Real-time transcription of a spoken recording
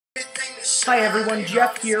Hi everyone,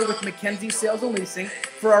 Jeff here with McKenzie Sales and Leasing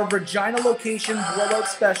for our Regina location blowout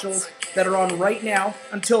specials that are on right now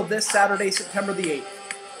until this Saturday, September the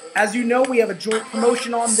 8th. As you know, we have a joint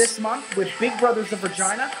promotion on this month with Big Brothers of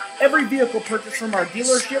Regina. Every vehicle purchased from our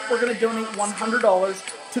dealership, we're going to donate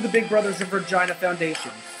 $100 to the Big Brothers of Regina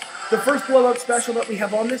Foundation. The first blowout special that we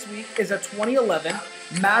have on this week is a 2011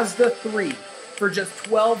 Mazda 3 for just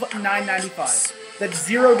 $12,995. That's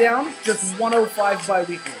zero down, just $105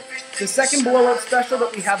 bi-weekly. The second blowout special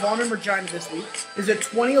that we have on in Regina this week is a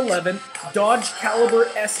 2011 Dodge Caliber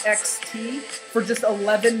SXT for just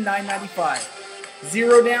 $11,995.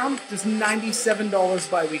 Zero down, just $97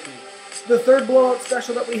 bi-weekly. The third blowout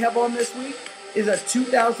special that we have on this week is a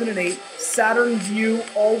 2008 Saturn Vue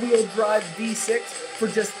all-wheel drive V6 for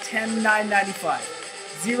just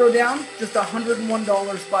 $10,995. Zero down, just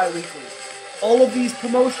 $101 bi-weekly. All of these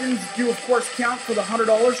promotions do, of course, count for the $100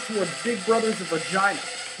 towards Big Brothers of Regina.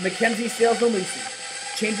 McKenzie Sales and Leasing,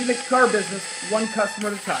 changing the car business one customer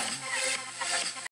at a time.